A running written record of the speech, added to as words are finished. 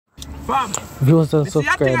Viewers and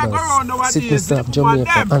subscribers, citizens of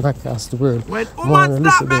Jamaica and across the world, want to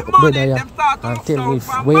listen to brother here and tell me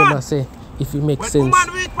what you must say, if it makes sense, or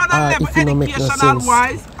if it don't make no sense, or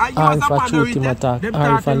if I truth him attack,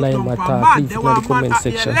 or if I lie him attack, leave it in the comment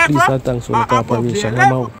section. Please and thanks for the cooperation.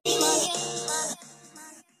 I'm out.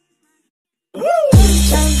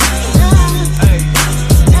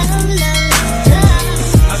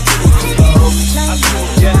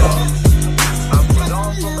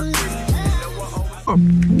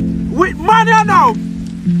 With man, you know,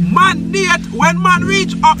 man date, when man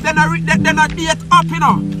reach up, then I date up, you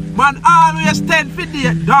know. Man always tend to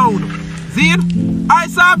date down. See? I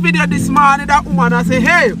saw a video this morning, that woman, I say,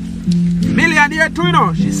 hey, millionaire too, you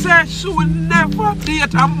know. She said she will never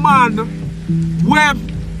date a man where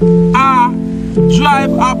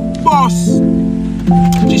drive a bus.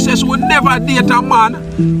 She says she will never date a man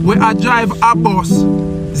where I drive a bus.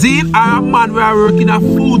 See, a man where I work in a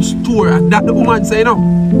food store. That the woman say, you know.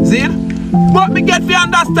 See? But me get to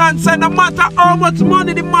understand, say no matter how much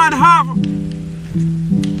money the man have,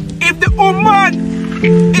 if the woman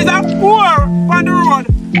is a poor on the road,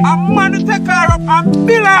 a man will take her up and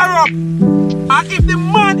build her up. And if the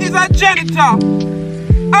man is a janitor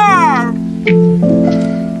or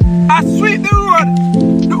a sweep the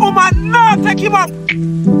road, the woman not take him up.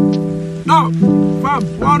 No, fam,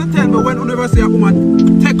 you want to tell me when you never see a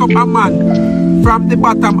woman take up a man from the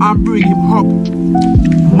bottom and bring him up?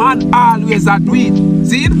 Man always a do it.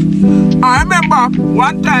 See? I remember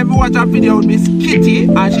one time we watched a video with Miss Kitty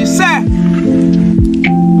and she said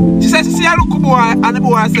she see a little boy and the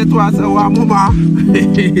boy said to her, oh mama,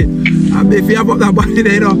 I'm beefy about that body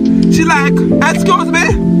there, you know. She like, excuse me,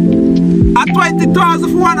 at 20,000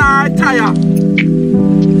 for one hour tire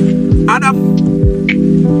and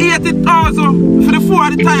 80,000 for the four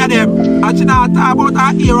of the tire them, and she not talk about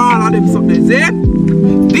her ear and all of them something. See?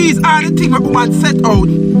 These are the things that women set out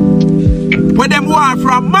when them want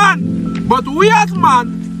from man. But we as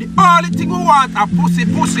man, the only thing we want are pussy.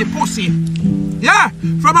 Yeah?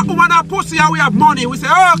 From a woman and pussy and we have money, we say,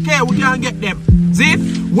 okay, we can get them. See?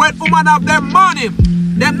 When women have them money,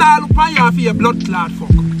 them not look on you for your blood clot fuck.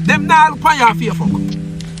 Them not look on you for your fuck.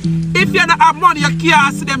 If you don't have money, you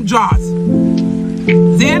can't see them jaws.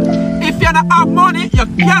 See? If you don't have money, you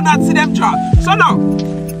cannot see them jaws. So now,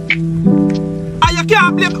 and you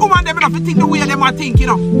can't blame women them enough to think the way them are thinking, you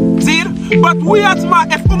know. See? But we as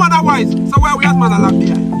man, if women are wise, so why we as man are like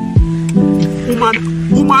behind?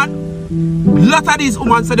 Woman, lot of these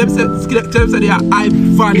women say themselves they are high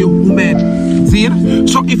value women. See?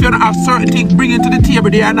 So if you don't have certain things bringing to the table,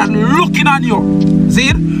 they are not looking on you.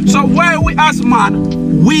 See? So why we as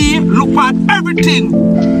man, we look at everything.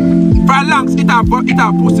 For as long as it have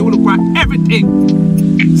pussy, we look at everything.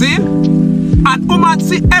 See? And woman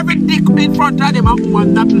see every dick in front of them and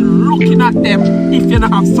woman not looking at them if you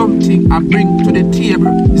don't have something I bring to the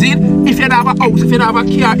table. See? If you don't have a house, if you don't have a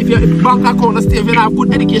car, if your bank account stay, if you don't have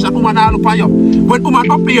good education, woman all up on you. When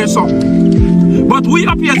woman up here so. But we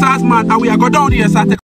up here as man and we are go down here so